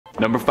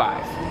Number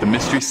 5. The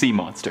mystery sea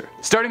monster.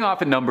 Starting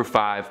off at number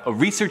 5, a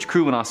research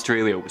crew in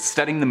Australia was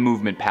studying the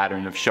movement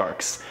pattern of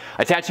sharks,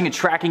 attaching a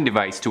tracking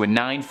device to a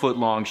 9-foot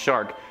long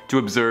shark to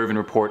observe and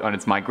report on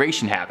its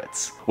migration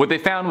habits. What they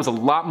found was a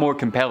lot more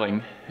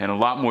compelling and a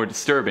lot more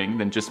disturbing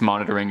than just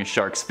monitoring a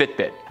shark's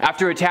Fitbit.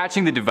 After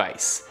attaching the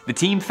device, the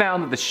team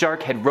found that the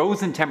shark had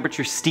rose in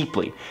temperature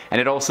steeply,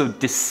 and it also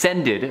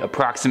descended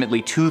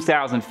approximately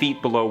 2,000 feet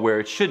below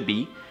where it should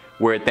be,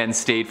 where it then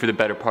stayed for the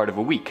better part of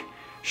a week.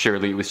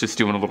 Surely it was just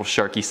doing a little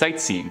sharky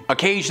sightseeing,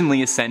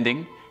 occasionally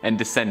ascending and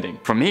descending.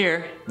 From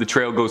here, the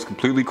trail goes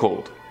completely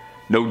cold.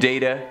 No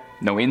data,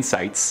 no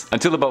insights,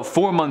 until about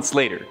 4 months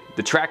later,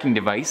 the tracking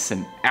device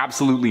and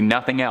absolutely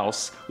nothing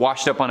else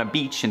washed up on a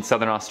beach in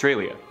southern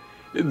Australia.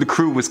 The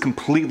crew was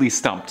completely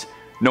stumped,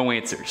 no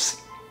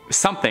answers.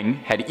 Something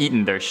had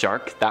eaten their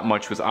shark, that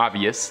much was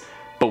obvious,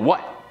 but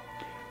what?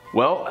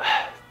 Well,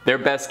 their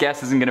best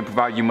guess isn't going to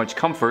provide you much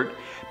comfort,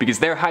 because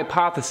their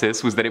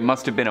hypothesis was that it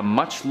must have been a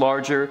much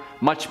larger,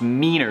 much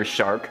meaner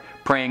shark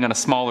preying on a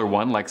smaller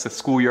one like a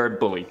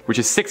schoolyard bully. Which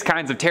is 6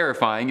 kinds of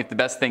terrifying if the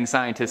best thing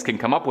scientists can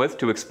come up with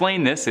to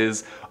explain this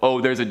is, oh,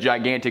 there's a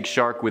gigantic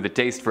shark with a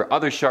taste for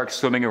other sharks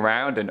swimming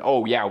around, and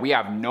oh yeah, we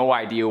have no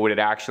idea what it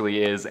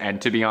actually is,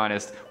 and to be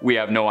honest, we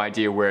have no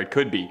idea where it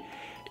could be.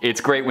 It's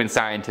great when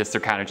scientists are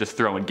kind of just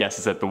throwing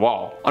guesses at the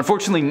wall.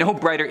 Unfortunately, no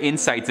brighter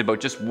insights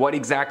about just what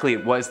exactly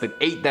it was that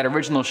ate that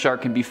original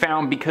shark can be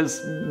found because,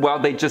 well,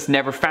 they just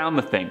never found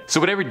the thing. So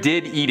whatever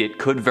did eat it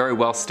could very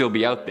well still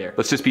be out there.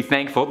 Let's just be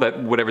thankful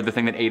that whatever the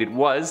thing that ate it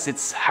was,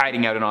 it's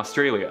hiding out in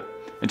Australia.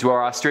 And to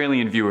our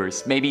Australian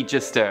viewers, maybe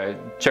just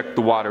check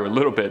the water a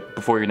little bit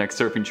before your next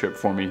surfing trip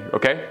for me,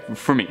 okay?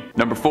 For me.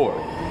 Number 4,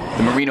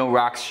 the Merino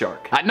Rocks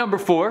shark. At number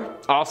 4,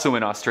 also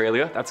in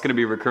Australia, that's gonna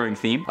be a recurring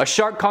theme, a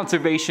shark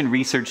conservation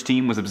research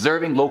team was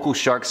observing local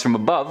sharks from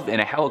above in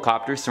a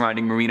helicopter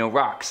surrounding Merino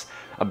Rocks,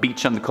 a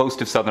beach on the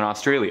coast of southern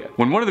Australia,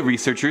 when one of the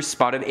researchers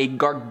spotted a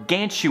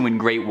gargantuan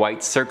great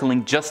white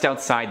circling just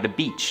outside the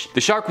beach.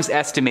 The shark was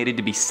estimated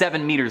to be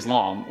 7 meters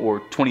long, or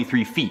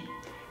 23 feet.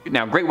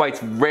 Now, great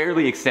whites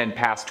rarely extend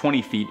past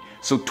 20 feet,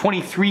 so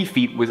 23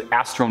 feet was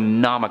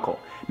astronomical,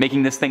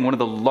 making this thing one of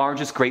the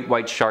largest great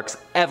white sharks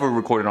ever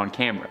recorded on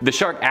camera. The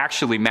shark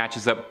actually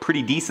matches up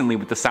pretty decently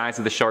with the size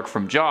of the shark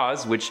from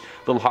Jaws, which,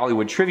 little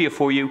Hollywood trivia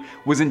for you,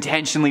 was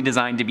intentionally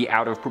designed to be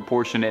out of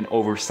proportion and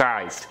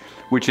oversized,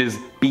 which is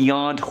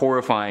beyond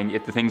horrifying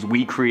if the things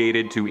we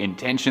created to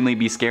intentionally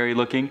be scary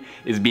looking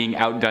is being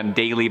outdone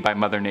daily by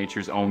Mother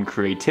Nature's own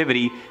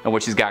creativity and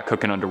what she's got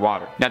cooking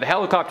underwater. Now, the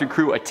helicopter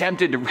crew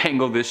attempted to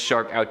wrangle this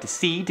shark out to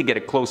sea to get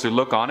a closer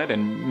look on it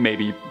and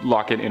maybe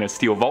lock it in a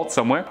steel vault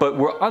somewhere, but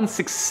were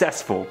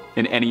unsuccessful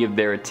in any of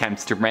their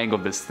attempts to wrangle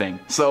this thing.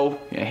 So,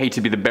 I hate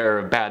to be the bearer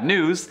of bad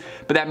news,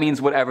 but that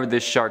means whatever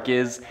this shark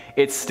is,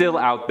 it's still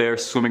out there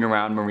swimming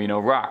around Merino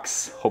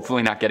Rocks,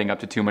 hopefully not getting up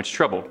to too much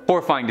trouble.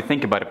 Horrifying to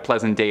think about a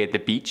pleasant day at the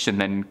beach and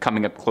then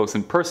coming up close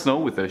and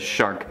personal with a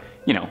shark,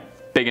 you know,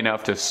 big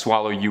enough to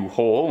swallow you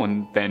whole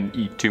and then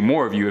eat 2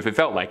 more of you if it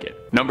felt like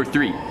it. Number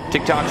 3,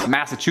 TikTok's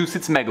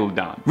Massachusetts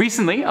Megalodon.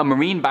 Recently, a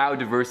marine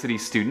biodiversity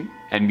student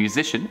and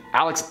musician,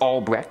 Alex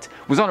Albrecht,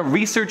 was on a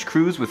research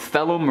cruise with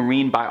fellow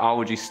marine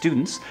biology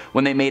students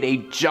when they made a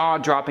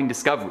jaw-dropping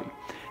discovery.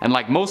 And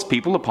like most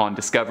people, upon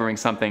discovering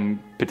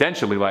something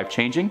potentially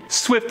life-changing,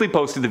 swiftly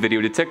posted the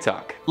video to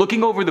TikTok.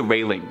 Looking over the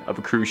railing of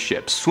a cruise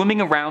ship, swimming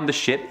around the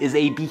ship is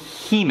a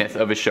behemoth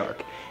of a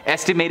shark,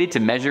 estimated to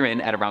measure in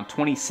at around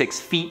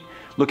 26 feet,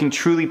 looking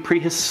truly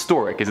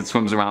prehistoric as it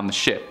swims around the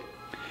ship.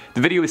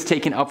 The video is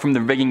taken up from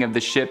the rigging of the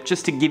ship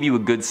just to give you a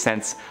good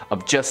sense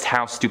of just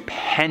how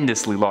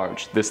stupendously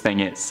large this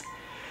thing is.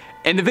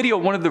 In the video,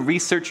 one of the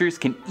researchers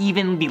can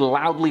even be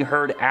loudly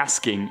heard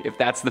asking if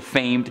that's the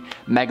famed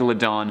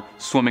Megalodon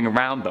swimming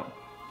around them.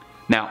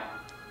 Now,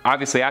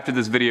 obviously after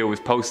this video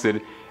was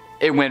posted,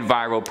 it went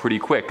viral pretty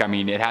quick. I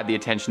mean, it had the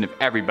attention of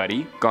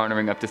everybody,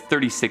 garnering up to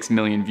 36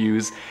 million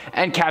views,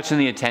 and catching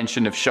the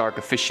attention of shark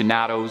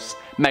aficionados,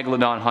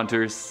 Megalodon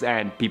hunters,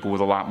 and people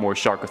with a lot more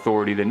shark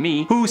authority than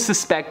me, who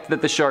suspect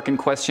that the shark in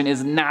question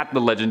is not the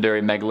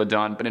legendary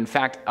Megalodon, but in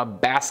fact a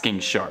basking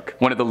shark,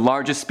 one of the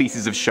largest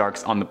species of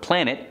sharks on the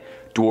planet,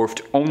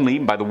 dwarfed only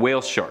by the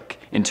whale shark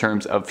in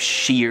terms of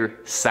sheer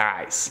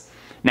size.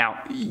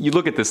 Now, you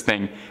look at this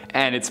thing,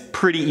 and it's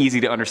pretty easy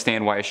to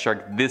understand why a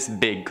shark this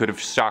big could have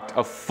shocked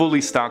a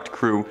fully stocked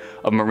crew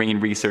of marine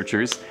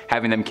researchers,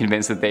 having them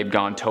convinced that they've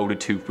gone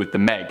toe-to-toe with the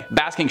Meg.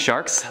 Basking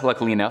sharks,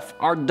 luckily enough,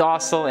 are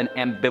docile and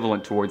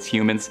ambivalent towards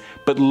humans,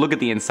 but look at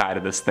the inside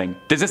of this thing.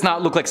 Does this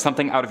not look like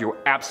something out of your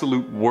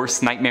absolute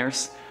worst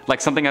nightmares?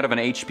 Like something out of an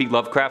H.P.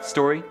 Lovecraft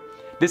story?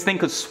 This thing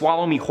could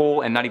swallow me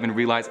whole and not even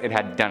realize it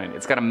had done it.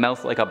 It's got a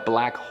mouth like a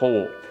black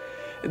hole.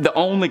 The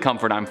only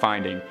comfort I'm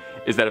finding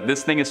is that if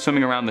this thing is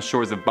swimming around the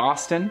shores of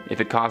Boston, if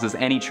it causes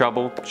any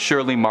trouble,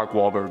 surely Mark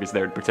Wahlberg is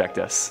there to protect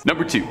us.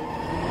 Number 2,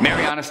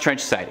 Marianas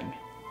Trench sighting.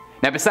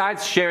 Now,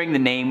 besides sharing the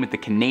name with the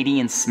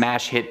Canadian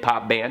smash hit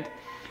pop band,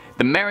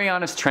 the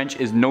Marianas Trench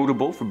is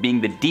notable for being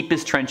the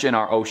deepest trench in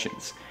our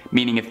oceans,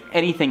 meaning if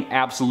anything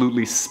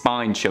absolutely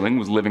spine-chilling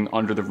was living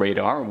under the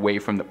radar, away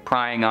from the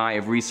prying eye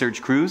of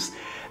research crews,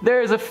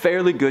 there's a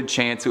fairly good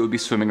chance it would be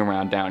swimming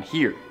around down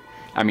here.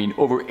 I mean,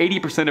 over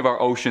 80% of our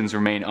oceans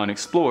remain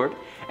unexplored,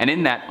 and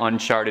in that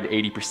uncharted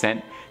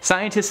 80%,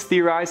 scientists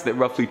theorize that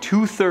roughly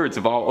 2/3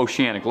 of all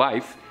oceanic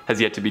life has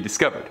yet to be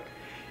discovered.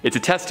 It's a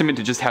testament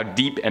to just how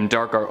deep and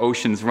dark our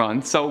oceans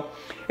run, so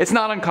it's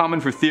not uncommon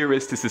for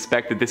theorists to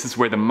suspect that this is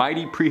where the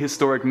mighty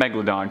prehistoric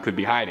Megalodon could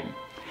be hiding.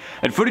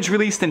 And footage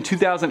released in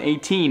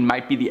 2018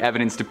 might be the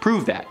evidence to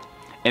prove that.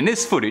 In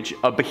this footage,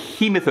 a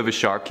behemoth of a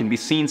shark can be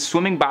seen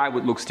swimming by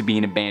what looks to be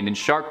an abandoned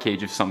shark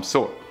cage of some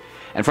sort.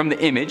 And from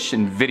the image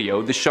and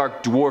video, the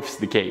shark dwarfs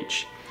the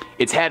cage.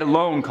 Its head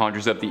alone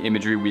conjures up the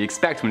imagery we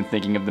expect when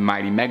thinking of the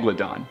mighty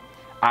Megalodon.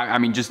 I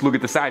mean, just look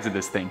at the size of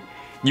this thing.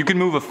 You can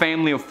move a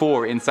family of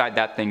 4 inside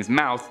that thing's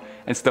mouth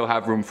and still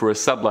have room for a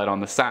sublet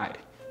on the side.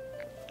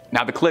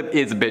 Now the clip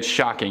is a bit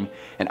shocking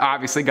and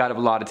obviously got a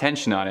lot of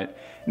attention on it,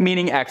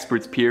 meaning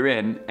experts peer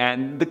in,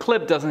 and the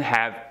clip doesn't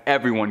have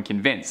everyone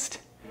convinced.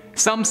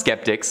 Some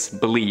skeptics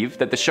believe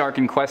that the shark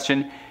in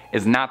question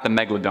is not the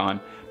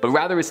Megalodon, but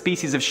rather a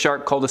species of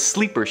shark called a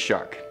sleeper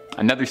shark,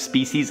 another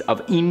species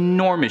of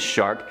enormous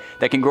shark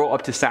that can grow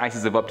up to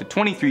sizes of up to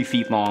 23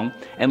 feet long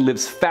and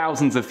lives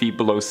thousands of feet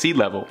below sea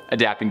level,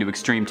 adapting to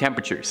extreme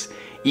temperatures,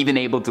 even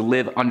able to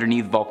live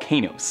underneath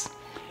volcanoes.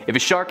 If a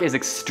shark as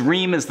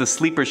extreme as the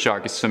sleeper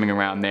shark is swimming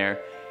around there,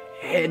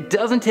 it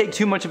doesn't take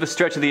too much of a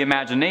stretch of the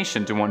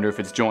imagination to wonder if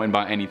it's joined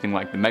by anything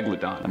like the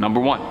Megalodon. Number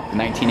 1, the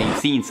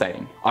 1918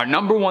 sighting. Our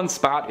number 1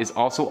 spot is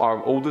also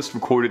our oldest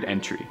recorded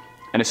entry,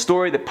 and a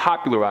story that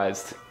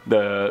popularized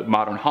the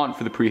modern hunt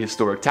for the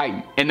prehistoric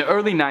titan. In the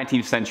early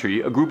 19th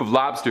century, a group of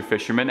lobster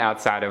fishermen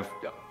outside of,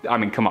 I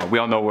mean, come on, we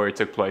all know where it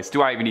took place.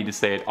 Do I even need to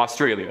say it?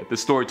 Australia. The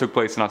story took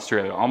place in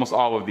Australia. Almost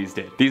all of these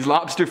did. These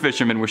lobster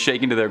fishermen were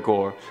shaken to their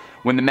core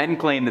when the men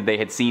claimed that they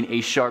had seen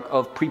a shark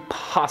of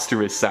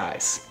preposterous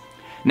size.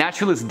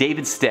 Naturalist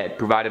David Stead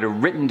provided a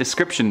written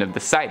description of the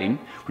sighting,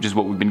 which is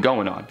what we've been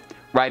going on,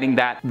 writing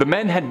that the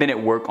men had been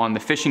at work on the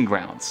fishing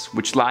grounds,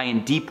 which lie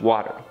in deep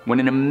water, when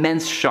an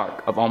immense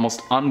shark of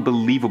almost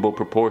unbelievable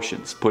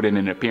proportions put in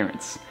an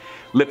appearance,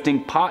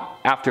 lifting pot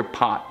after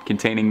pot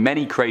containing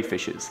many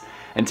crayfishes,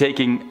 and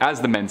taking,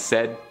 as the men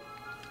said,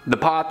 the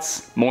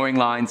pots, mooring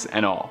lines,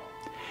 and all.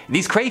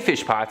 These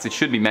crayfish pots, it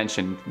should be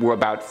mentioned, were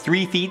about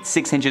 3 feet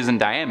 6 inches in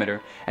diameter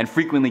and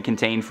frequently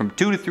contained from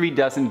 2 to 3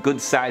 dozen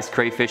good-sized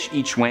crayfish,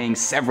 each weighing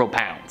several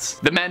pounds.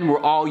 The men were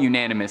all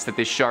unanimous that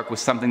this shark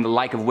was something the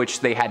like of which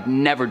they had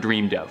never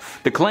dreamed of.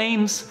 The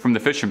claims from the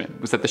fishermen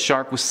was that the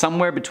shark was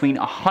somewhere between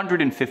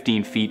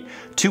 115 feet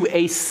to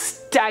a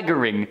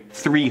staggering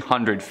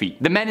 300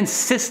 feet. The men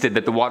insisted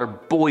that the water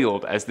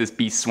boiled as this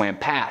beast swam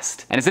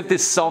past. And as if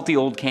this salty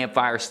old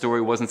campfire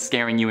story wasn't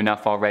scaring you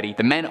enough already,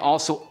 the men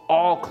also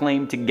all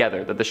claimed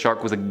together that the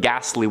shark was a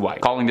ghastly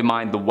white, calling to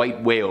mind the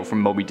white whale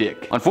from Moby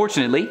Dick.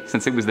 Unfortunately,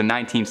 since it was the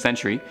 19th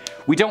century,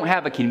 we don't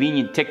have a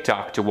convenient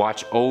TikTok to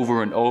watch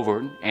over and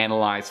over,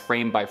 analyze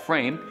frame by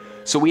frame,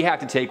 so we have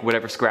to take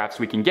whatever scraps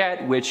we can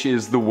get, which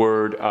is the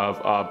word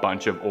of a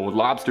bunch of old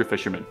lobster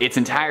fishermen. It's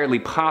entirely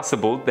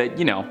possible that,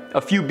 you know,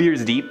 a few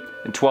beers deep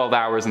and 12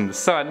 hours in the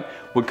sun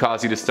would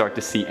cause you to start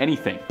to see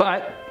anything.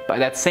 But by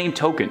that same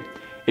token,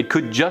 it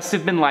could just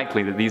have been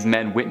likely that these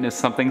men witnessed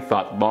something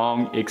thought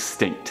long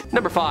extinct.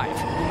 Number 5.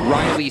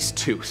 Riley's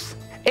tooth.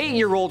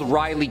 8-year-old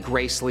Riley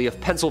Gracely of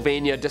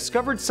Pennsylvania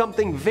discovered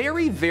something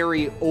very,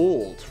 very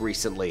old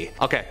recently.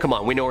 Okay, come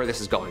on, we know where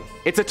this is going.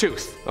 It's a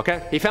tooth,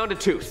 okay? He found a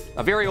tooth,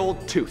 a very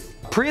old tooth.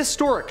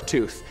 Prehistoric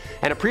tooth,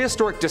 and a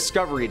prehistoric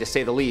discovery to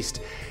say the least,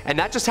 and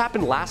that just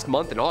happened last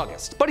month in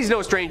August. But he's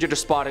no stranger to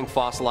spotting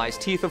fossilized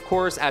teeth, of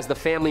course, as the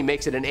family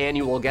makes it an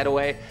annual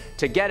getaway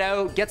to get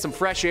out, get some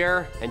fresh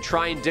air, and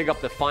try and dig up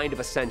the find of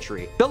a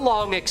century. The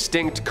long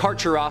extinct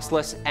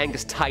Carcharodontless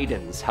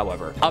angustidens,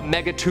 however, a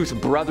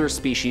megatooth brother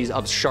species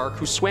of shark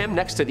who swam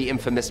next to the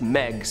infamous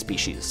Meg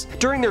species.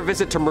 During their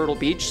visit to Myrtle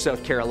Beach,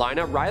 South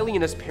Carolina, Riley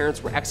and his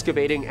parents were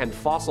excavating and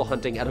fossil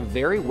hunting at a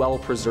very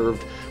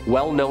well-preserved,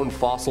 well-known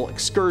fossil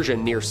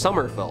excursion near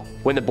Somerville,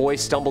 when the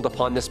boys stumbled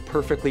upon this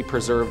perfectly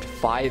preserved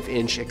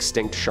 5-inch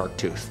extinct shark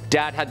tooth.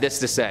 Dad had this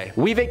to say: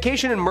 "We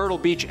vacation in Myrtle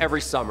Beach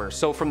every summer,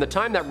 so from the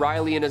time that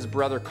Riley and his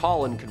brother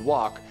Colin could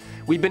walk,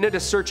 we've been into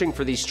searching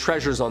for these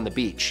treasures on the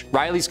beach.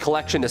 Riley's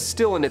collection is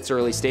still in its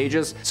early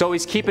stages, so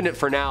he's keeping it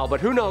for now,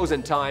 but who knows,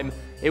 in time,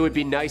 it would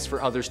be nice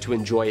for others to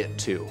enjoy it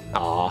too."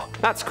 Aw,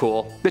 that's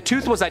cool. The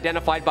tooth was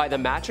identified by the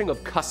matching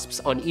of cusps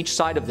on each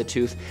side of the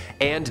tooth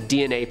and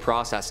DNA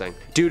processing.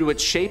 Due to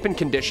its shape and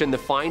condition, the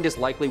find is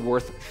likely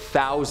worth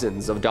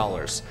thousands of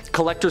dollars.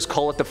 Collectors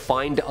call it the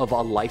find of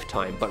a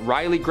lifetime, but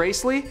Riley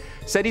Gracely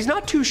said he's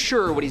not too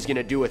sure what he's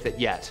gonna do with it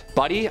yet.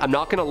 Buddy, I'm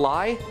not gonna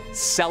lie,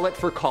 sell it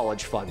for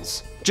college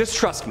funds. Just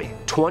trust me,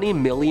 20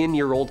 million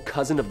year old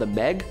cousin of the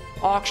Meg?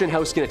 Auction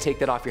house gonna take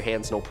that off your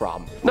hands, no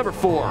problem. Number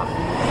 4,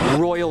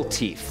 royal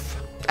teeth.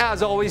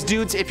 As always,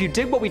 dudes, if you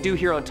dig what we do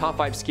here on Top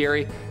 5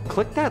 Scary,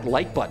 click that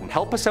like button,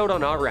 help us out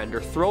on our end,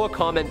 or throw a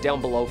comment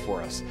down below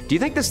for us. Do you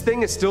think this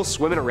thing is still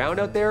swimming around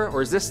out there,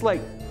 or is this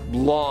like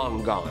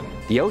long gone.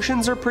 The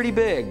oceans are pretty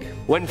big.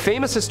 When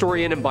famous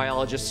historian and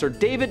biologist Sir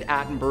David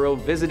Attenborough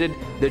visited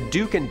the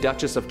Duke and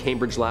Duchess of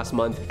Cambridge last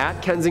month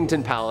at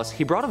Kensington Palace,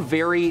 he brought a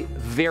very,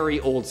 very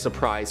old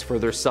surprise for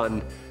their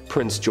son,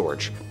 Prince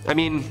George. I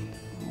mean,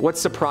 what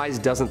surprise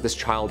doesn't this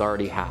child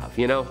already have,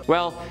 you know?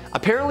 Well,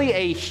 apparently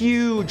a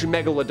huge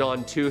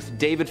megalodon tooth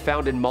David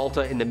found in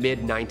Malta in the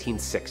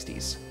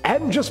mid-1960s.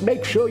 And just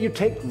make sure you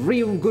take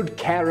real good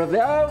care of it.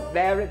 Oh,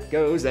 there it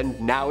goes, and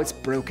now it's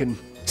broken.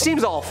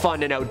 Seems all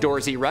fun and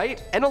outdoorsy,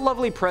 right? And a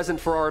lovely present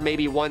for our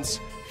maybe once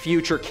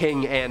future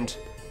king and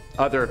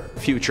other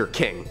future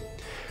king.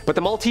 But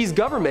the Maltese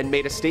government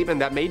made a statement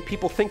that made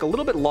people think a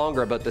little bit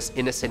longer about this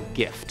innocent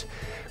gift.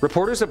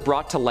 Reporters have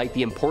brought to light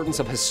the importance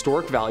of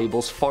historic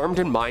valuables farmed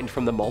and mined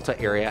from the Malta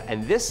area,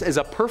 and this is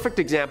a perfect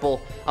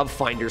example of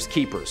finders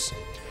keepers.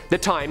 The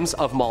Times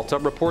of Malta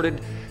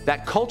reported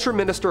that Culture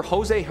Minister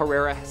Jose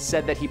Herrera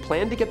said that he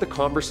planned to get the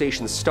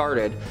conversation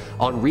started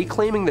on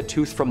reclaiming the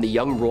tooth from the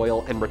young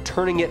royal and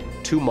returning it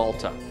to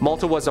Malta.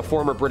 Malta was a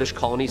former British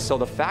colony, so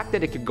the fact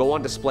that it could go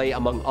on display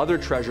among other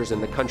treasures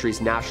in the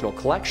country's national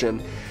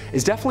collection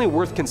is definitely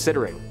worth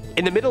considering.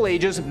 In the Middle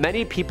Ages,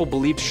 many people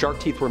believed shark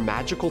teeth were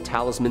magical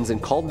talismans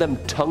and called them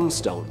tongue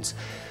stones.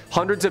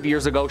 Hundreds of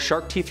years ago,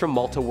 shark teeth from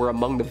Malta were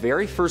among the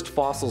very first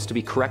fossils to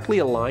be correctly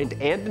aligned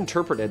and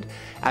interpreted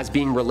as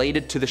being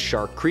related to the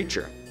shark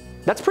creature.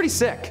 That's pretty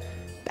sick.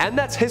 And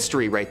that's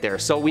history right there,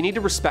 so we need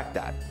to respect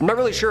that. I'm not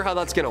really sure how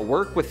that's gonna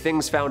work with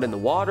things found in the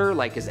water,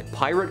 like is it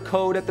pirate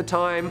code at the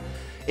time,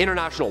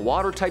 international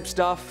water type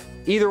stuff?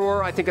 Either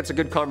or, I think it's a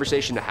good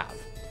conversation to have.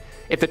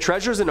 If the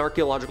treasures and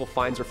archaeological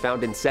finds are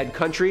found in said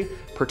country,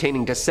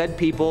 pertaining to said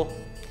people,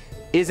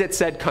 is it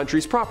said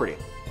country's property?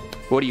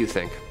 What do you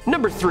think?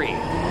 Number 3,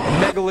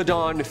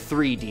 Megalodon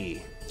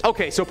 3D.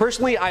 Okay, so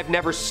personally I've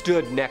never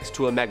stood next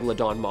to a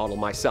Megalodon model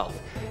myself.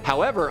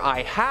 However,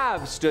 I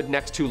have stood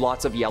next to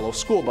lots of yellow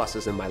school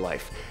buses in my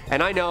life.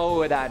 And I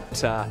know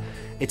that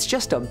it's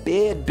just a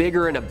bit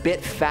bigger and a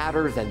bit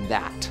fatter than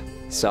that.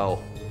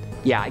 So,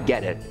 yeah, I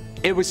get it.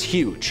 It was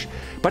huge.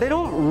 But I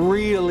don't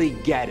really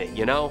get it,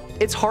 you know?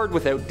 It's hard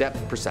without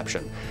depth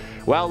perception.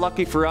 Well,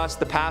 lucky for us,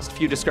 the past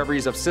few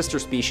discoveries of sister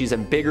species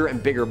and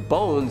bigger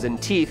bones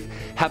and teeth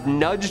have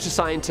nudged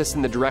scientists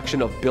in the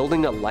direction of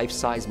building a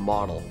life-size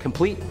model,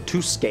 complete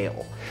to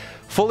scale.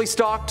 Fully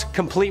stocked,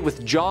 complete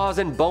with jaws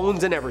and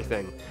bones and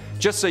everything.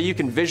 Just so you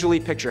can visually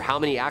picture how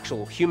many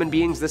actual human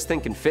beings this thing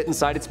can fit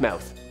inside its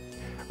mouth.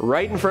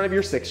 Right in front of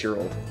your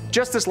 6-year-old.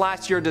 Just this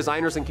last year,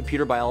 designers and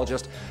computer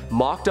biologists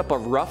mocked up a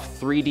rough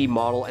 3D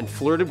model and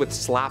flirted with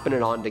slapping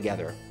it on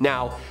together.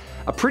 Now,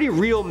 a pretty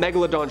real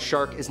megalodon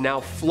shark is now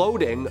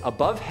floating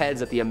above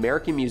heads at the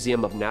American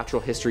Museum of Natural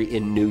History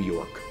in New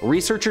York.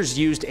 Researchers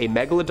used a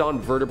megalodon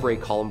vertebrae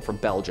column from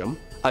Belgium,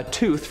 a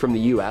tooth from the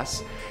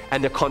US,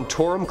 and the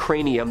contorum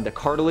cranium, the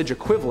cartilage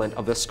equivalent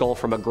of the skull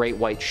from a great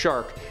white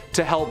shark,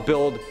 to help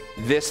build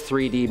this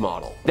 3D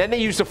model. Then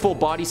they used a full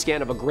body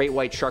scan of a great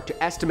white shark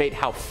to estimate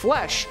how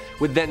flesh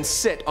would then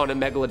sit on a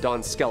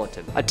megalodon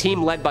skeleton. A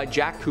team led by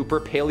Jack Cooper,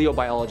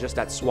 paleobiologist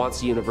at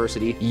Swansea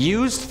University,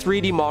 used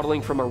 3D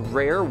modeling from a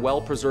rare,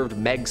 well-preserved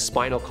Meg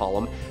spinal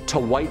column to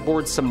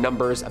whiteboard some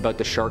numbers about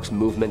the shark's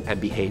movement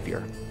and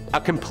behavior. A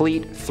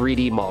complete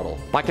 3D model.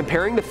 By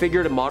comparing the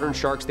figure to modern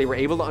sharks, they were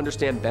able to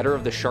understand better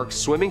of the shark's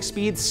swimming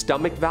speed,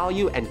 stomach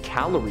value, and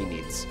calorie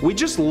needs. We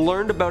just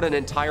learned about an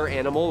entire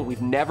animal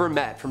we've never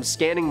met from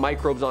scanning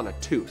microbes on a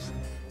tooth.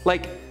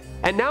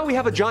 And now we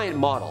have a giant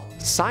model.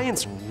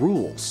 Science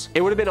rules.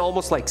 It would have been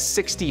almost like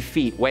 60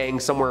 feet, weighing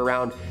somewhere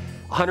around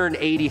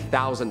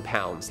 180,000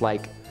 pounds.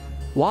 Like,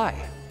 why?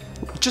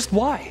 Just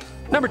why?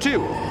 Number 2,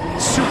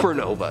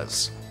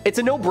 supernovas. It's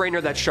a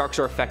no-brainer that sharks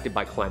are affected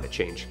by climate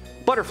change.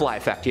 Butterfly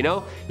effect, you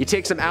know? You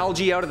take some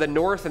algae out of the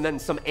north and then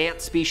some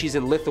ant species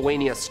in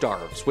Lithuania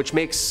starves, which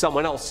makes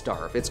someone else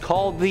starve. It's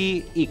called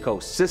the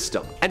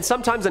ecosystem. And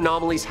sometimes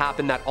anomalies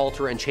happen that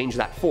alter and change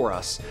that for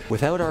us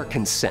without our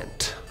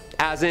consent.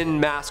 As in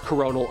mass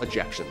coronal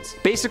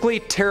ejections. Basically,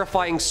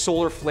 terrifying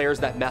solar flares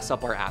that mess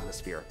up our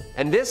atmosphere.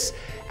 And this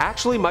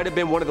actually might have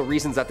been one of the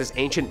reasons that this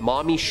ancient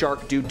mommy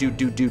shark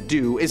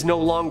is no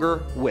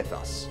longer with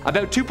us.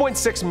 About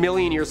 2.6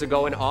 million years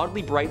ago, an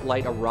oddly bright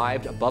light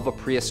arrived above a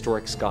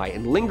prehistoric sky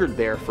and lingered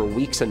there for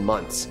weeks and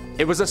months.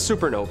 It was a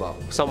supernova,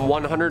 some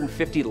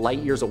 150 light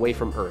years away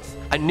from Earth.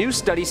 A new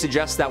study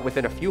suggests that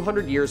within a few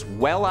hundred years,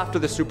 well after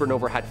the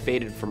supernova had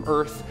faded from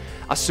Earth,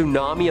 a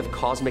tsunami of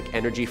cosmic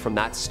energy from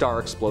that star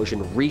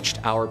explosion reached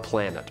our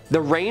planet.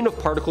 The rain of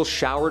particles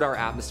showered our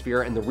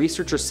atmosphere, and the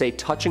researchers say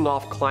touching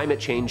off climate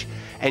change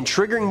and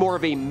triggering more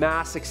of a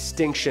mass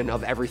extinction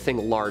of everything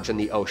large in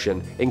the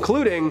ocean,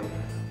 including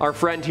our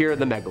friend here,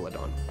 the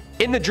Megalodon.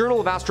 In the Journal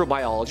of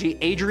Astrobiology,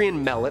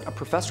 Adrian Mellett, a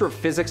professor of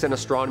physics and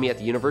astronomy at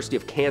the University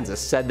of Kansas,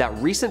 said that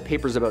recent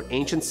papers about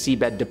ancient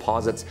seabed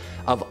deposits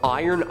of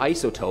iron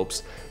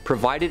isotopes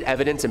provided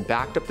evidence and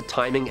backed up the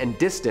timing and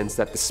distance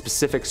that the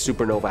specific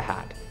supernova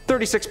had.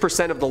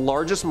 36% of the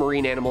largest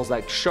marine animals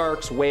like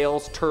sharks,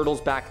 whales,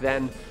 turtles back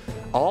then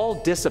all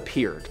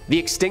disappeared. The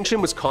extinction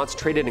was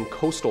concentrated in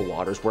coastal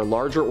waters where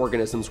larger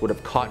organisms would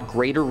have caught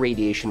greater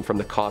radiation from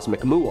the cosmic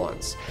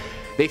muons.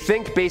 They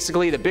think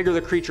basically the bigger the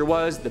creature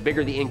was, the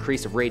bigger the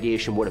increase of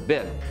radiation would have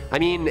been. I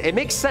mean, it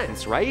makes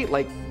sense, right?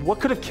 Like,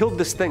 what could have killed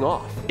this thing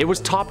off? It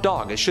was top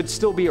dog, it should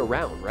still be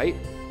around, right?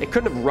 It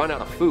couldn't have run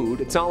out of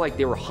food. It's not like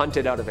they were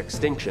hunted out of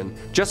extinction.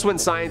 Just when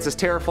science is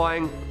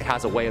terrifying, it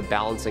has a way of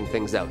balancing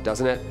things out,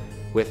 doesn't it?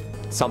 With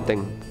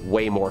something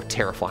way more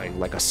terrifying,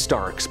 like a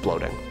star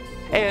exploding.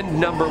 And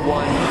number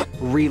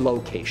 1,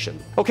 relocation.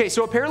 Okay,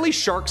 so apparently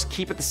sharks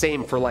keep it the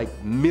same for like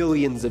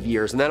millions of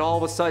years and then all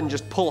of a sudden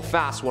just pull a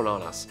fast one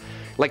on us.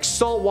 Like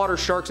saltwater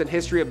sharks in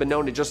history have been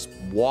known to just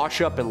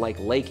wash up in like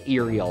Lake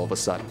Erie all of a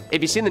sudden.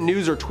 If you've seen the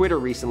news or Twitter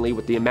recently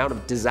with the amount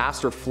of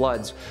disaster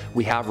floods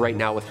we have right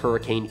now with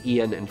Hurricane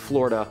Ian in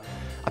Florida,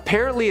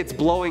 apparently it's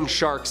blowing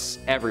sharks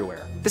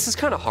everywhere. This is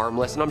kind of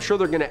harmless and I'm sure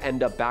they're gonna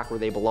end up back where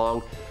they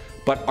belong.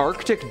 But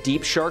Arctic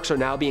deep sharks are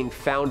now being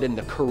found in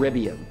the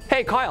Caribbean.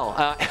 Hey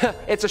Kyle,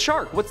 it's a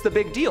shark, what's the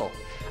big deal?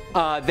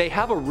 They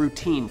have a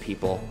routine,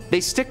 people. They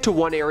stick to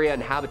one area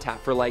and habitat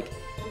for like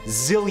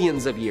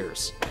zillions of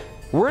years.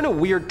 We're in a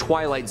weird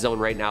twilight zone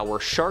right now where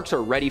sharks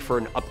are ready for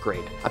an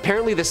upgrade.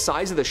 Apparently the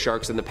size of the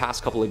sharks in the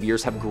past couple of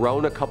years have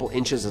grown a couple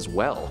inches as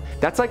well.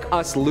 That's like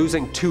us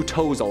losing 2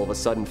 toes all of a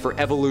sudden for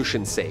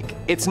evolution's sake.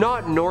 It's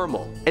not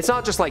normal. It's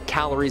not just like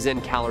calories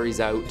in, calories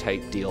out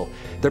type deal.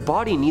 Their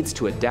body needs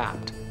to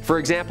adapt. For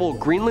example,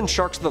 Greenland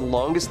sharks are the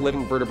longest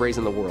living vertebrates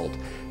in the world,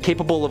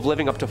 capable of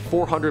living up to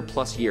 400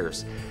 plus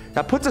years.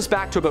 That puts us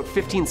back to about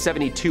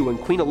 1572 when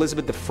Queen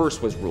Elizabeth I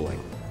was ruling,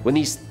 when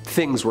these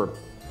things were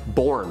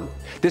born.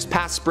 This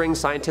past spring,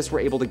 scientists were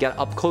able to get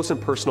up close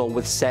and personal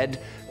with said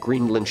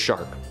Greenland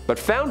shark, but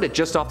found it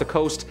just off the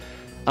coast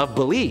of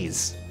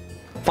Belize.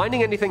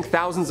 Finding anything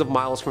thousands of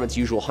miles from its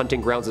usual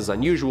hunting grounds is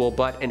unusual,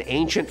 but an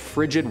ancient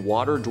frigid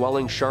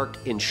water-dwelling shark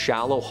in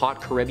shallow,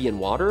 hot Caribbean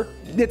water?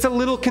 It's a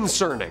little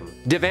concerning.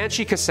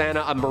 Devanshi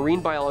Kasana, a marine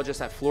biologist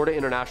at Florida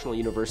International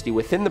University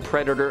within the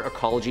Predator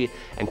Ecology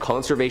and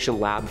Conservation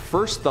Lab,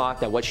 first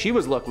thought that what she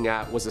was looking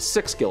at was a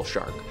 6-gill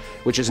shark,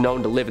 which is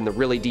known to live in the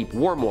really deep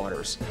warm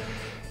waters.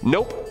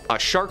 Nope, a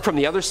shark from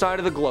the other side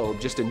of the globe,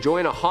 just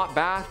enjoying a hot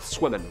bath,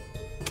 swimming.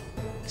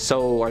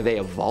 So are they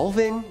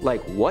evolving?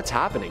 Like, what's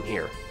happening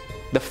here?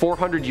 The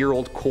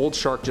 400-year-old cold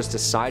shark just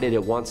decided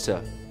it wants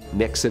to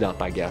mix it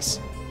up, I guess.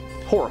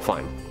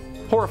 Horrifying.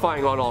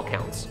 Horrifying on all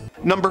counts.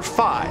 Number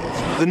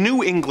 5. The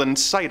New England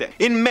sighting.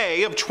 In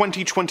May of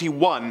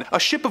 2021, a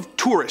ship of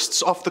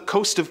tourists off the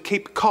coast of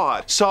Cape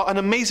Cod saw an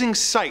amazing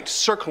sight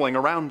circling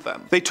around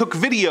them. They took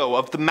video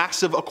of the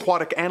massive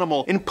aquatic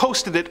animal and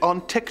posted it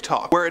on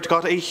TikTok, where it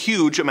got a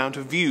huge amount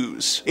of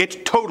views.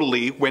 It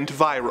totally went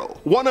viral.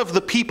 One of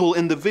the people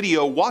in the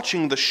video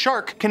watching the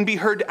shark can be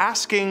heard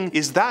asking,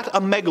 "Is that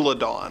a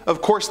Megalodon?"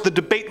 Of course, the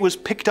debate was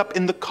picked up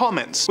in the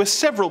comments, with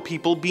several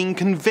people being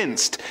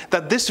convinced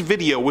that this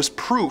video was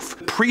proof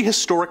the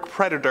prehistoric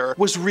predator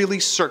was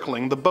really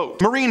circling the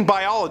boat. Marine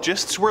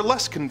biologists were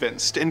less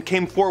convinced and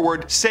came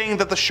forward saying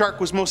that the shark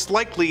was most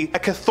likely a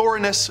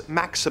Cathorinus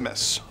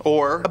maximus,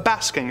 or a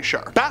basking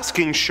shark.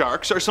 Basking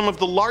sharks are some of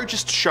the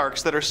largest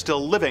sharks that are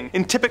still living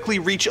and typically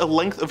reach a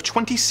length of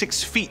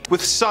 26 feet,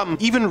 with some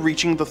even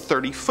reaching the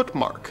 30-foot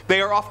mark. They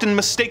are often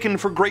mistaken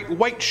for great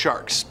white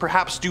sharks,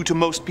 perhaps due to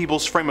most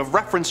people's frame of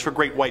reference for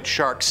great white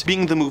sharks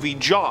being the movie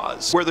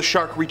Jaws, where the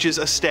shark reaches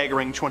a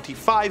staggering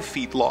 25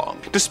 feet long,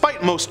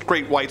 despite most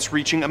great whites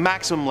reaching a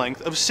maximum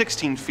length of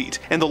 16 feet,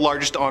 and the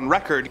largest on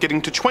record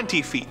getting to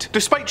 20 feet.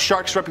 Despite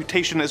sharks'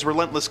 reputation as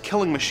relentless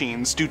killing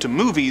machines due to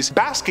movies,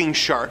 basking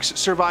sharks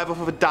survive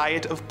off of a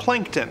diet of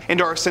plankton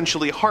and are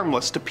essentially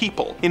harmless to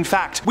people. In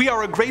fact, we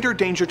are a greater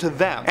danger to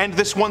them, and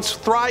this once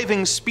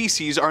thriving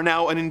species are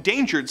now an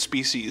endangered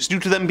species due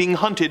to them being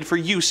hunted for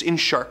use in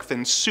shark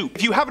fin soup.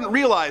 If you haven't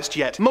realized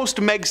yet, most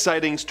Meg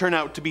sightings turn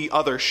out to be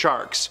other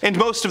sharks, and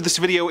most of this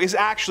video is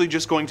actually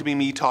just going to be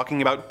me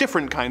talking about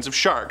different kinds of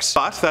sharks.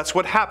 But that's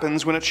what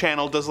happens when a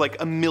channel does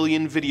like a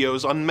million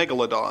videos on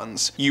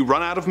megalodons. You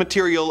run out of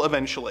material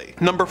eventually.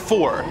 Number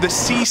 4. The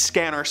Sea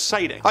Scanner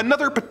sighting.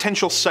 Another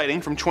potential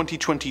sighting from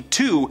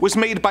 2022 was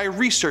made by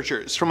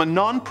researchers from a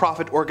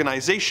non-profit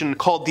organization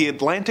called the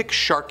Atlantic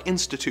Shark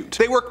Institute.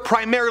 They work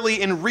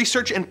primarily in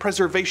research and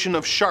preservation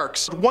of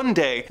sharks. One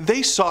day,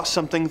 they saw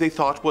something they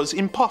thought was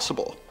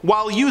impossible.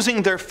 While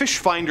using their fish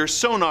finder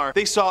sonar,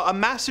 they saw a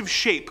massive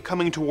shape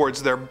coming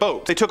towards their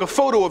boat. They took a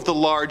photo of the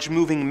large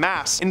moving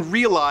mass and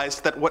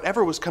realized that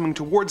whatever was coming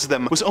towards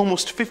them was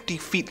almost 50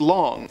 feet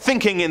long,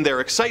 thinking in their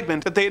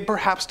excitement that they had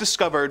perhaps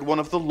discovered one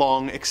of the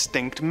long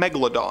extinct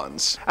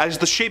megalodons. As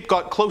the shape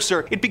got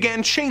closer, it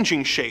began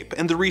changing shape,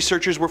 and the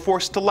researchers were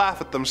forced to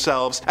laugh at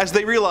themselves as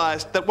they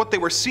realized that what they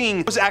were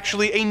seeing was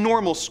actually a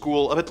normal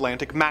school of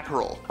Atlantic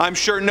mackerel. I'm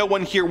sure no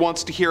one here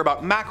wants to hear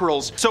about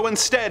mackerels, so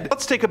instead,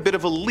 let's take a bit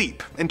of a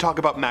leap and talk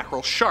about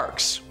mackerel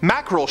sharks.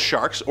 Mackerel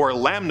sharks, or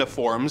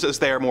lamniforms as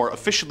they are more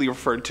officially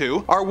referred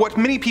to, are what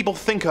many people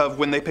think of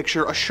when they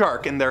picture a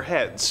shark in their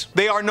heads.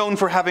 They are known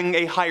for having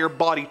a higher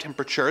body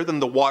temperature than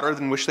the water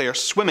in which they are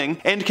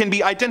swimming, and can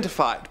be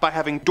identified by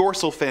having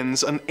dorsal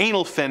fins, an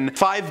anal fin,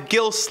 5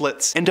 gill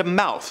slits, and a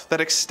mouth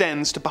that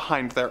extends to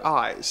behind their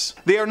eyes.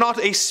 They are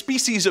not a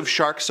species of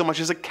shark so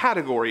much as a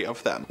category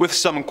of them, with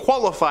some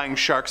qualifying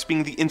sharks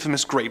being the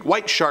infamous great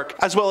white shark,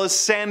 as well as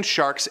sand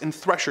sharks and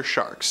thresher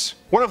sharks.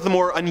 One of the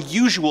more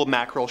unusual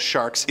mackerel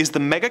sharks is the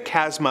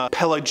Megachasma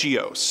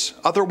pelagios,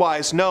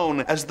 otherwise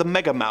known as the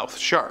megamouth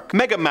shark.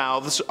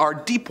 Megamouths are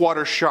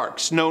deep-water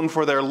sharks known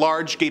for their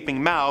large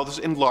gaping mouths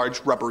and large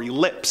rubbery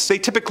lips. They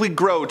typically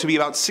grow to be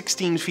about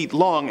 16 feet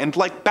long and,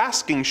 like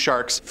basking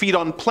sharks, feed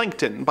on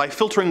plankton by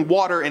filtering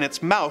water in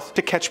its mouth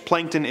to catch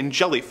plankton and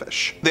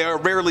jellyfish. They are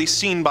rarely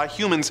seen by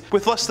humans,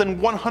 with less than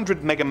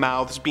 100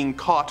 megamouths being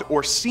caught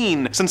or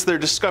seen since their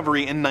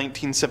discovery in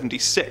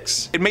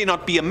 1976. It may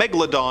not be a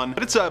megalodon,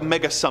 but it's a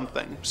mega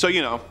something, so you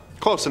know,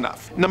 close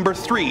enough. Number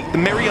 3. The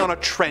Mariana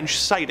Trench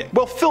sighting.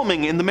 While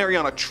filming in the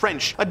Mariana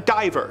Trench, a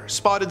diver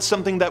spotted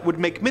something that would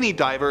make many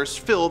divers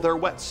fill their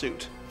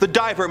wetsuit. The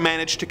diver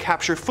managed to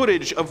capture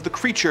footage of the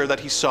creature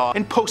that he saw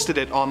and posted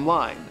it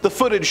online. The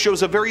footage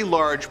shows a very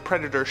large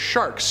predator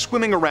shark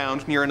swimming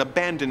around near an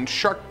abandoned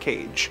shark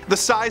cage. The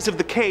size of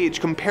the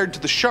cage compared to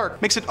the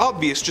shark makes it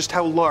obvious just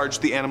how large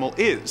the animal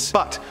is.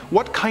 But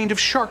what kind of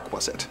shark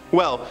was it?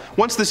 Well,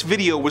 once this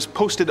video was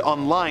posted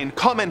online,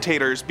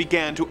 commentators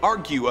began to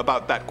argue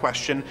about that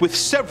question, with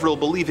several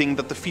believing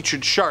that the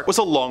featured shark was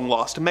a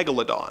long-lost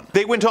megalodon.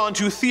 They went on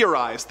to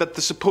theorize that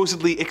the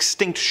supposedly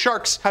extinct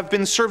sharks have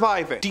been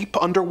surviving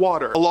deep underwater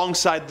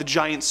alongside the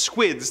giant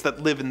squids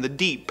that live in the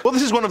deep. Well,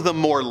 this is one of the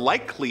more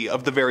likely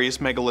of the various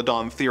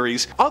megalodon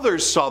theories.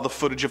 Others saw the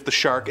footage of the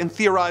shark and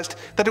theorized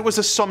that it was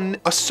a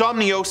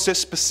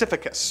Somniosis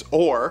pacificus,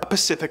 or a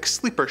Pacific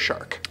sleeper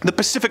shark. The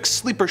Pacific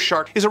sleeper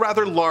shark is a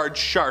rather large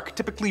shark,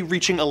 typically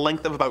reaching a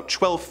length of about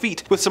 12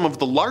 feet, with some of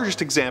the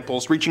largest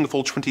examples reaching a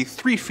full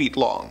 23 feet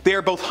long. They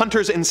are both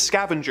hunters and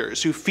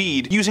scavengers who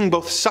feed using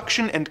both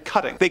suction and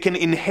cutting. They can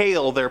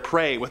inhale their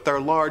prey with their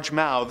large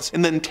mouths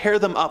and then tear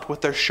them up with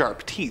their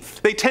sharp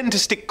teeth. They tend to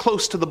stick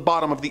close to the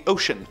bottom of the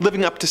ocean,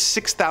 living up to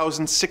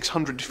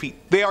 6,600 feet.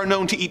 They are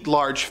known to eat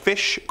large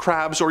fish,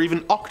 crabs, or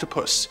even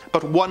octopus,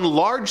 but one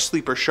large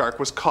sleeper shark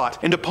was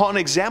caught, and upon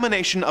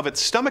examination of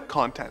its stomach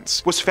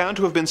contents, was found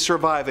to have been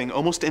surviving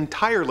almost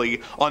entirely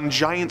on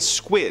giant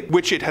squid,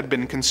 which it had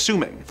been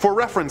consuming. For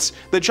reference,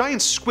 the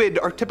giant squid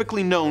are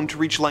typically known to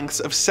reach lengths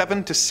of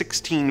 7 to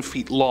 16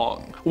 feet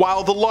long.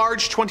 While the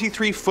large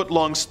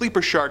 23-foot-long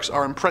sleeper sharks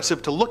are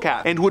impressive to look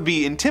at and would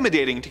be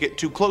intimidating to get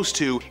too close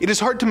to, it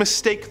is hard to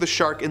mistake the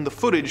shark in the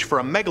footage for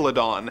a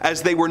megalodon,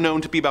 as they were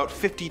known to be about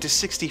 50 to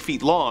 60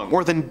 feet long,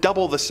 more than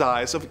double the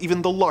size of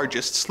even the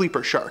largest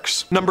sleeper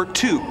sharks. Number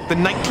 2. The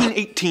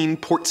 1918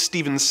 Port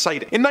Stevens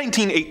sighting. In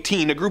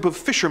 1918, a group of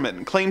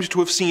fishermen claimed to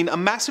have seen a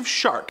massive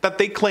shark that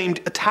they claimed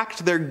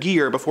attacked their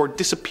gear before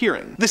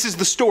disappearing. This is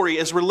the story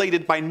as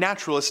related by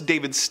naturalist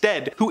David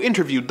Stead, who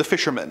interviewed the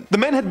fishermen. The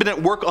men had been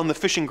at work on the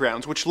fishing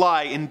grounds, which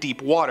lie in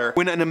deep water,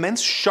 when an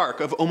immense shark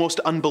of almost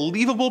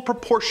unbelievable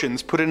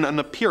proportions put in an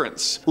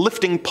appearance,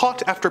 lifting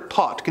pot after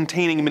pot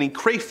containing many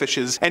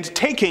crayfishes, and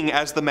taking,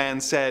 as the man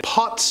said,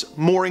 pots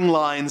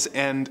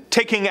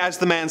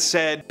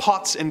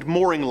and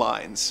mooring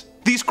lines.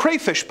 These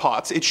crayfish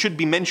pots, it should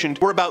be mentioned,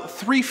 were about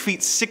 3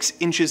 feet 6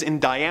 inches in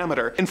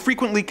diameter and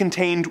frequently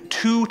contained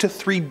 2 to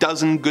 3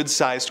 dozen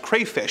good-sized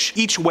crayfish,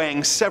 each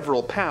weighing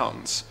several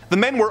pounds. The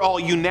men were all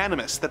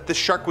unanimous that this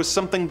shark was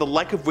something the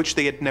like of which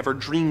they had never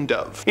dreamed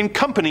of. In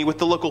company with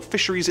the local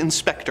fisheries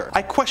inspector,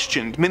 I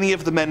questioned many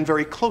of the men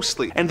very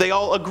closely, and they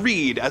all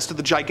agreed as to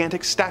the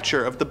gigantic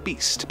stature of the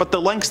beast, but the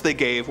lengths they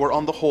gave were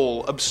on the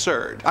whole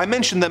absurd. I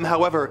mentioned them,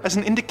 however, as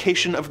an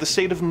indication of the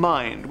state of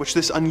mind which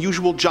this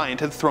unusual giant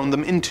had thrown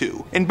them into.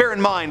 And bear in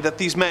mind that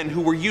these men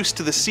who were used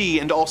to the sea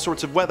and all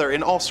sorts of weather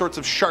and all sorts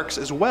of sharks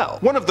as well.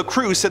 One of the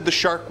crew said the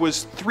shark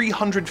was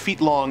 300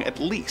 feet long at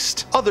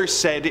least. Others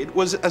said it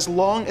was as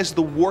long as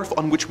the wharf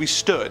on which we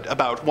stood,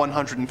 about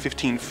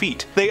 115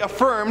 feet. They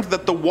affirmed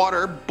that the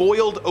water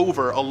boiled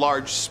over a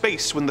large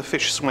space when the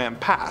fish swam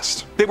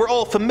past. They were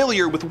all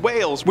familiar with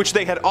whales, which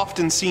they had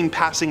often seen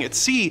passing at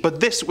sea, but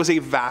this was a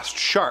vast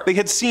shark. They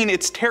had seen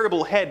its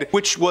terrible head,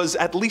 which was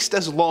at least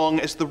as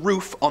long as the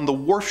roof on the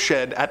wharf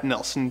shed at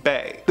Nelson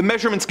Bay. The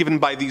measurements given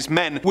by these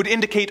men would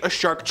indicate a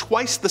shark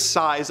twice the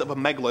size of a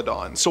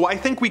megalodon, so I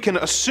think we can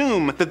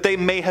assume that they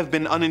may have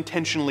been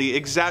unintentionally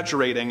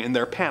exaggerating in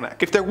their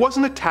panic. If there was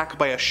an attack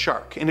by a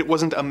shark and it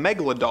wasn't a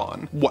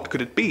megalodon, what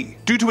could it be?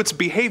 Due to its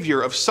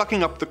behavior of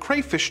sucking up the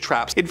crayfish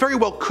traps, it very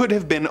well could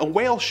have been a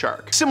whale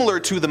shark. Similar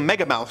to the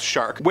megamouth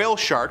shark, whale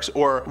sharks,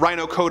 or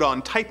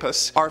Rhinocodon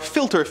typus, are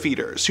filter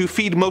feeders who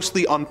feed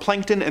mostly on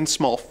plankton and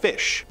small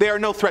fish. They are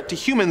no threat to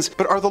humans,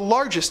 but are the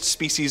largest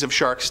species of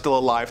sharks still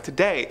alive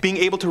today, being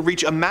able to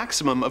reach a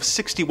maximum of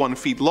 61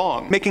 feet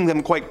long, making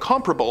them quite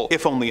comparable,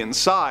 if only in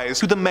size,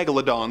 to the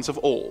megalodons of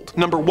old.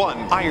 Number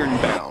 1.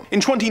 Ironbound. In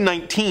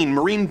 2019,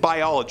 marine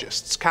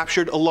biologists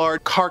captured a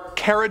large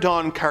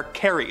Carcharodon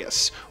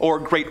carcharias, or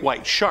great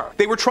white shark.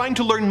 They were trying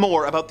to learn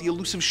more about the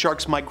elusive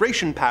shark's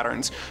migration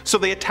patterns, so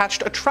they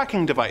attached a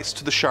tracking device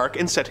to the shark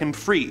and set him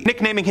free,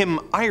 nicknaming him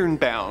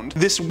Ironbound.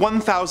 This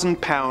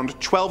 1,000-pound,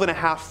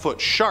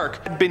 12.5-foot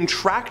shark had been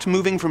tracked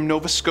moving from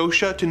Nova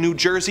Scotia to New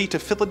Jersey to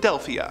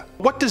Philadelphia.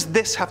 What does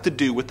this have to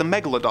do with the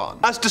Megalodon?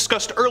 As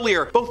discussed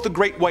earlier, both the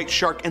great white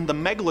shark and the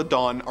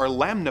Megalodon are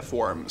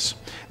lamniforms.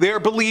 They are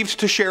believed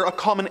to share a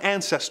common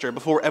ancestor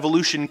before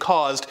evolution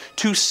caused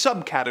two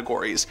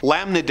subcategories,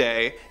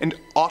 Lamnidae and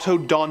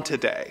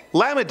Autodontidae.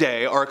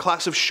 Lamnidae are a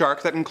class of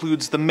shark that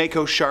includes the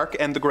mako shark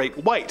and the great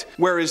white,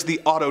 whereas the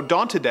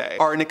Autodontidae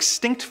are an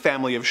extinct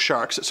family of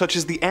sharks such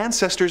as the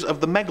ancestors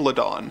of the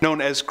Megalodon,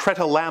 known as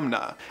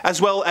Cretalamna,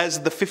 as well as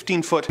the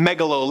 15-foot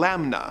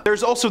Megalolamna.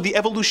 There's also the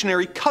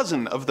evolutionary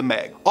cousin of the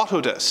Meg,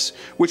 Autodus,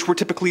 which were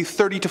typically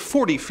 30 to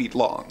 40 feet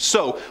long.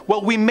 So,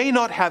 while we may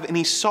not have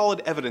any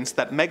solid evidence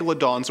that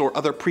Megalodons or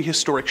other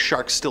prehistoric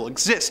sharks still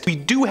exist, we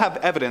do have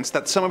evidence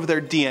that some of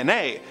their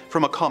DNA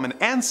from a common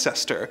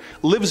ancestor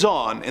lives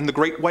on in the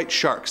great white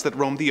sharks that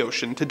roam the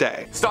ocean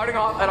today. Starting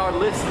off at our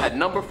list at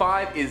number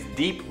 5 is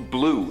Deep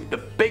Blue, the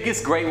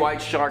biggest great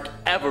white shark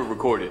ever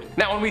recorded.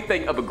 Now when we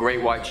think of a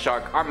great white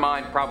shark, our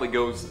mind probably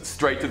goes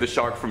straight to the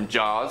shark from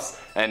Jaws,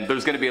 and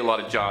there's going to be a lot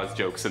of Jaws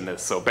jokes in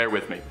this, so bear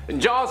with me.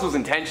 And Jaws was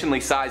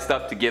intentionally sized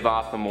up to give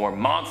off a more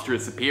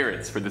monstrous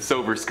appearance for the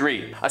silver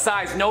screen, a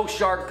size no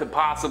shark could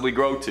possibly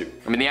grow to.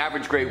 I mean, the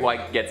average great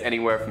white gets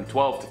anywhere from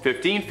 12 to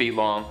 15 feet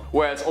long,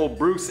 whereas old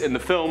Bruce in the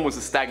film was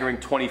a staggering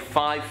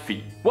 25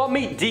 feet. Well,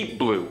 meet Deep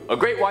Blue, a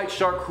great white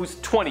shark who's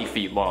 20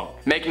 feet long,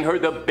 making her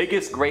the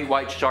biggest great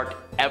white shark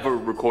ever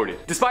recorded.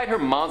 Despite her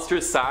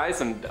monstrous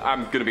size, and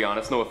I'm gonna be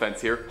honest, no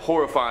offense here,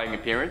 horrifying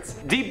appearance,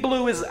 Deep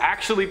Blue is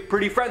actually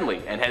pretty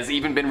friendly and has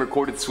even been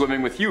recorded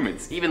swimming with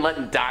humans, even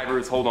letting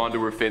divers hold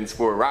onto her fins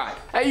for a ride.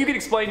 You could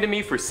explain to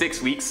me for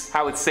 6 weeks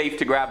how it's safe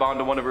to grab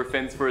onto one of her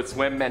fins for a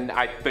swim, and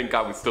I think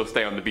I would still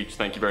stay on the beach,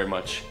 thank you very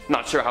much.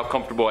 Not sure how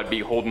comfortable I'd be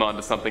holding on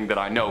to something that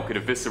I know could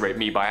eviscerate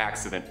me by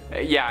accident.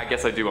 Yeah, I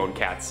guess I do own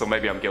cats, so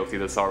maybe I'm guilty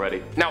of this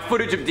already. Now,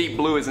 footage of Deep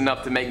Blue is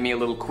enough to make me a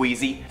little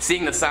queasy.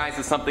 Seeing the size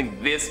of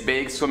something this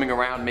big swimming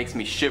around makes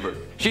me shiver.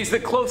 She's the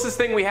closest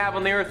thing we have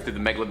on the earth to the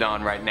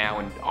Megalodon right now,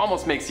 and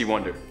almost makes you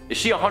wonder, is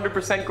she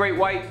 100% great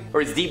white,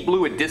 or is Deep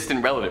Blue a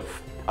distant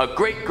relative? A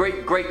great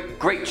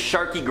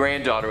sharky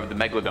granddaughter of the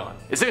Megalodon.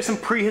 Is there some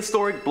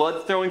prehistoric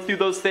blood flowing through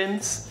those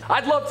fins?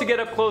 I'd love to get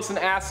up close and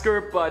ask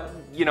her, but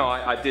you know,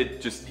 I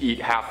did just eat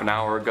half an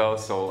hour ago,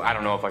 so I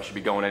don't know if I should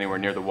be going anywhere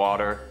near the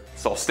water,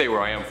 so I'll stay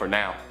where I am for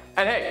now.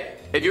 And hey,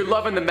 if you're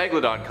loving the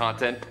Megalodon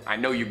content, I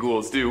know you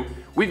ghouls do,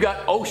 we've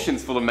got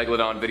oceans full of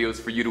Megalodon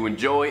videos for you to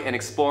enjoy and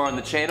explore on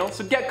the channel,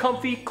 so get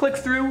comfy, click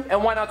through,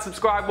 and why not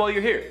subscribe while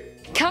you're here?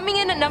 Coming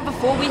in at number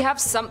 4, we have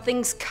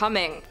Something's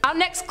Coming. Our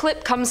next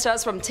clip comes to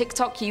us from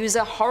TikTok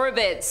user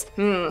Horrorvids.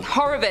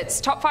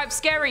 Horrorvids, top 5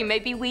 scary,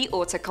 maybe we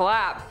ought to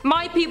collab.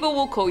 My people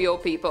will call your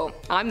people.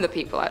 I'm the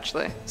people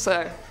actually,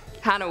 so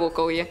Hannah will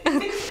call you.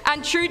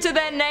 And true to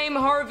their name,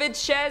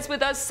 Horrorvids shares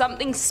with us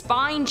something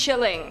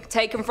spine-chilling.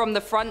 Taken from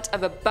the front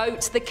of a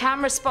boat, the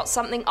camera spots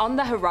something on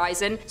the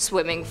horizon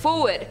swimming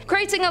forward,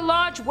 creating a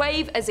large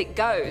wave as it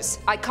goes.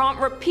 I can't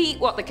repeat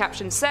what the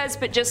caption says,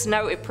 but just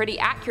know it pretty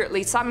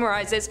accurately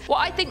summarizes what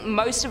I think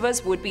most of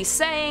us would be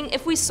saying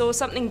if we saw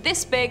something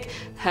this big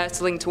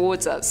hurtling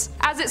towards us.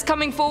 As it's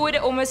coming forward,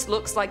 it almost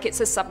looks like it's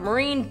a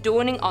submarine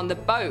dawning on the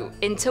boat,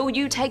 until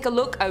you take a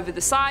look over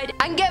the side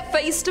and get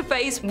face to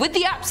face with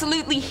the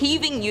absolutely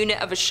heaving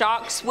unit of a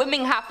shark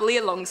swimming happily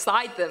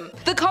alongside them.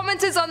 The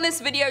commenters on this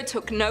video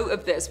took note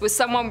of this, with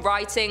someone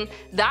writing,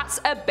 "That's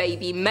a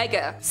baby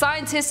mega."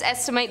 Scientists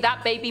estimate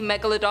that baby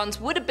megalodons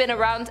would have been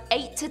around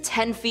 8 to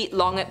 10 feet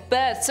long at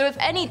birth, so if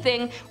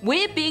anything,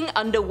 we're being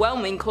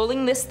underwhelming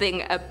calling this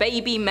thing a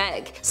baby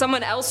meg.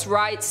 Someone else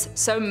writes,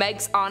 "So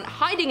megs aren't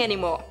hiding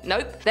anymore."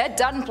 Nope, they're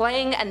done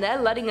playing and they're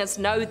letting us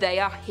know they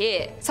are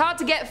here. It's hard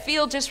to get a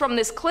feel just from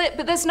this clip,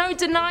 but there's no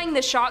denying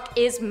the shark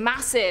is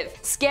massive.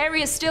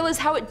 Scarier still is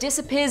how it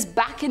disappears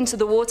back into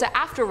the water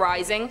after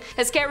rising,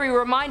 a scary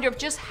reminder of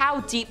just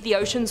how deep the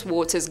ocean's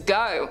waters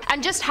go,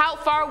 and just how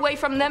far away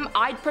from them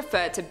I'd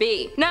prefer to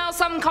be. Now,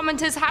 some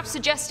commenters have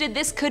suggested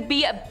this could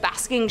be a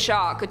basking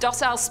shark, a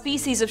docile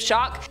species of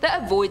shark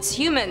that avoids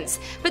humans.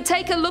 But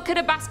take a look at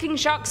a basking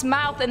shark's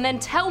mouth and then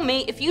tell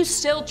me if you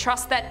still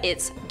trust that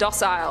it's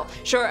docile.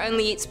 Sure, it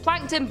only eats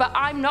plankton, but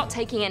I'm not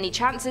taking any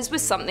chances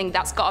with something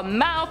that's got a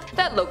mouth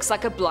that looks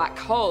like a black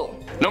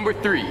hole. Number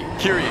 3,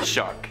 Curious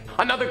Shark.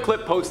 Another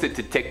clip posted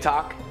to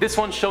TikTok. This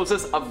one shows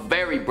us a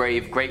very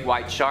brave great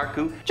white shark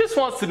who just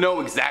wants to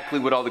know exactly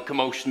what all the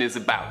commotion is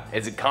about,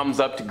 as it comes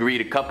up to greet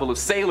a couple of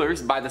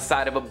sailors by the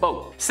side of a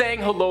boat,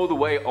 saying hello the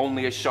way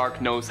only a shark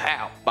knows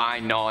how, by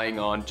gnawing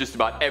on just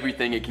about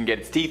everything it can get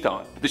its teeth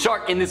on. The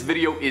shark in this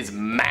video is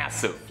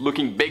massive,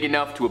 looking big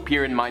enough to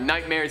appear in my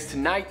nightmares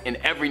tonight and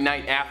every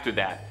night after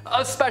that,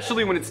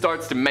 especially when it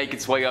starts to make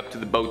its way up to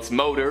the boat's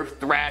motor,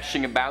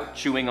 thrashing about,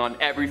 chewing on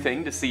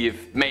everything to see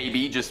if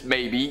maybe, just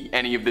maybe,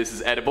 any of this this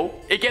is edible.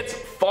 It gets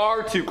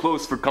far too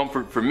close for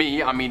comfort for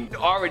me. I mean,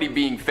 already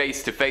being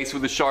face to face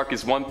with a shark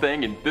is one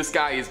thing, and this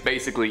guy is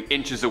basically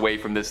inches away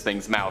from this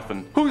thing's mouth,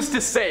 and who's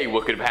to say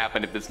what could have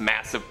happened if this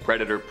massive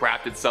predator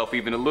propped itself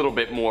even a little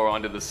bit more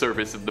onto the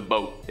surface of the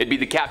boat. It'd be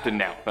the captain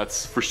now,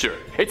 that's for sure.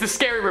 It's a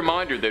scary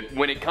reminder that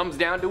when it comes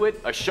down to it,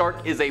 a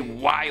shark is a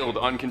wild,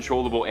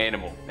 uncontrollable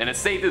animal, and as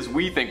safe as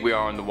we think we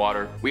are in the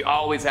water, we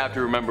always have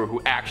to remember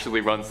who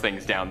actually runs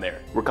things down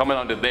there. We're coming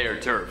onto their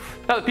turf.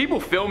 Now, the people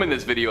filming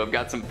this video have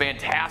got some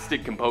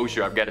fantastic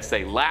composure, I've got to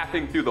say,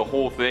 laughing through the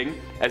whole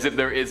thing as if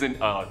there isn't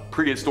a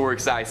prehistoric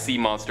sized sea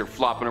monster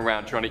flopping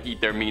around trying to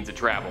eat their means of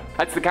travel.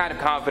 That's the kind of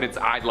confidence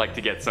I'd like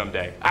to get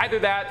someday. Either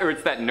that, or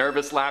it's that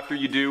nervous laughter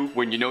you do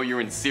when you know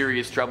you're in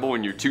serious trouble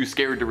and you're too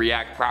scared to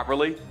react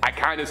properly. I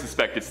kinda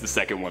suspect it's the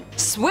second one.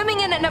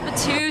 Swimming in at number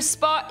 2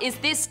 spot is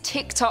this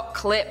TikTok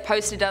clip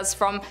posted us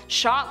from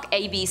Shark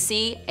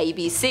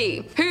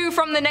ABC, who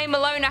from the name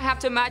alone I have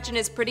to imagine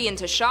is pretty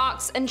into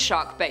sharks and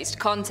shark-based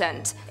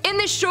content. In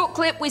this short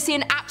clip we see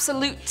an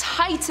absolute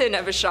titan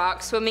of a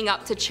shark swimming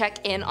up to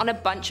check in on a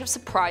bunch of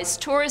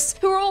surprised tourists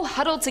who are all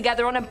huddled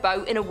together on a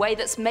boat in a way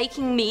that's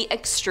making me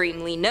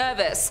extremely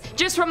nervous.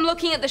 Just from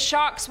looking at the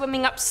shark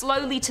swimming up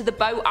slowly to the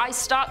boat, I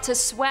start to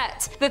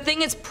sweat. The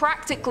thing is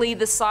practically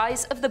the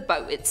size of the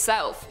boat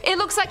itself. It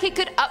looks like it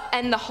could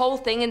upend the whole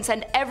thing and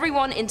send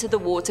everyone into the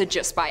water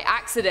just by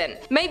accident.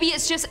 Maybe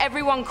it's just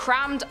everyone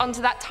crammed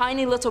onto that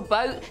tiny little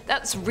boat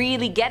that's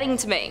really getting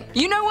to me.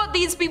 You know what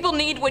these people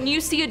need when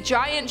you see a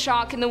giant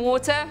shark in the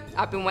water?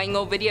 I've been waiting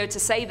all video to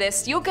say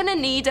this, you're gonna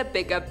need a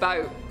bigger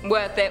boat.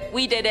 Worth it,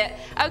 we did it.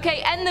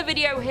 Okay, end the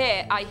video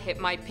here, I hit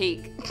my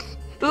peak.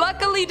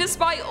 Luckily,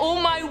 despite all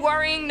my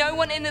worrying, no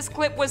one in this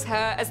clip was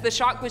hurt as the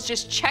shark was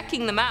just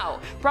checking them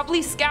out,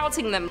 probably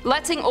scouting them,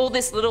 letting all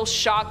this little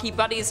sharky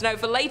buddies know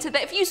for later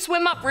that if you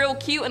swim up real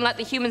cute and let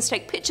the humans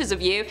take pictures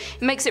of you,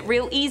 it makes it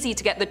real easy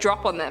to get the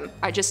drop on them.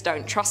 I just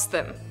don't trust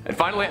them. And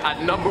finally,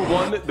 at number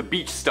 1, the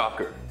beach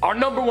stalker. Our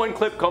number 1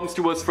 clip comes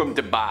to us from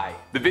Dubai.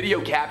 The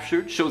video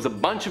captured shows a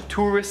bunch of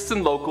tourists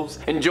and locals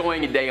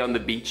enjoying a day on the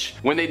beach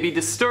when they'd be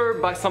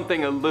disturbed by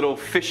something a little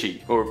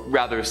fishy, or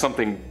rather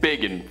something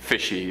big and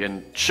fishy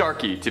and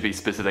sharky to be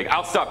specific.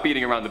 I'll stop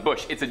beating around the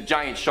bush. It's a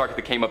giant shark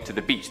that came up to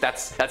the beach.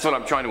 That's what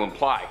I'm trying to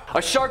imply.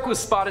 A shark was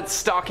spotted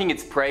stalking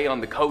its prey on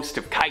the coast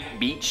of Kite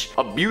Beach,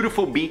 a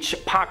beautiful beach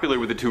popular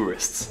with the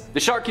tourists. The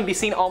shark can be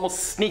seen almost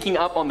sneaking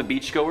up on the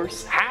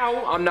beachgoers.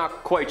 How? I'm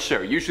not quite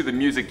sure. Usually the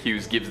music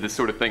cues gives this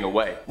sort of thing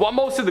away. While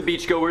most of the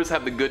beachgoers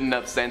have the good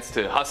enough sense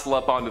to hustle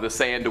up onto the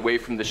sand away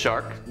from the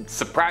shark,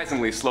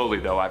 surprisingly slowly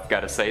though, I've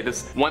got to say.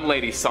 This one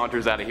lady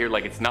saunters out of here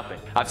like it's nothing.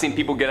 I've seen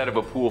people get out of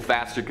a pool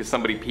faster because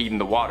somebody peed in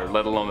the water,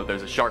 let alone that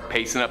there's a shark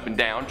pacing up and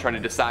down trying to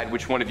decide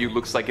which one of you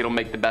looks like it'll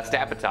make the best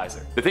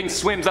appetizer. The thing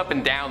swims up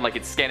and down like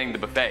it's scanning the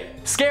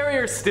buffet.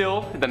 Scarier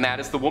still than that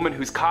is the woman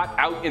who's caught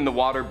out in the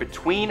water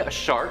between a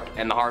shark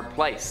and the hard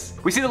place.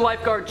 We see the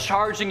lifeguard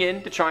charging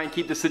in to try and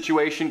keep the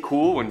situation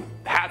cool, and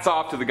hats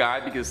off to the guy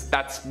because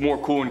that's more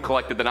cool and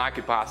collected than I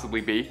could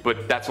possibly be,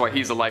 but that's why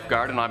he's a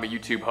lifeguard and I'm a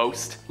YouTube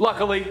host.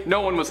 Luckily,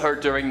 no one was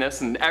hurt during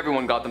this and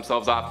everyone got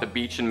themselves off the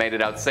beach and made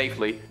it out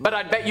safely, but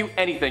I'd bet you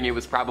anything it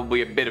was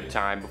probably a bit of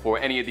time before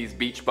any of these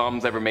beach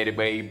bums ever made it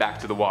way back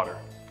to the water.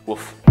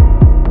 Woof.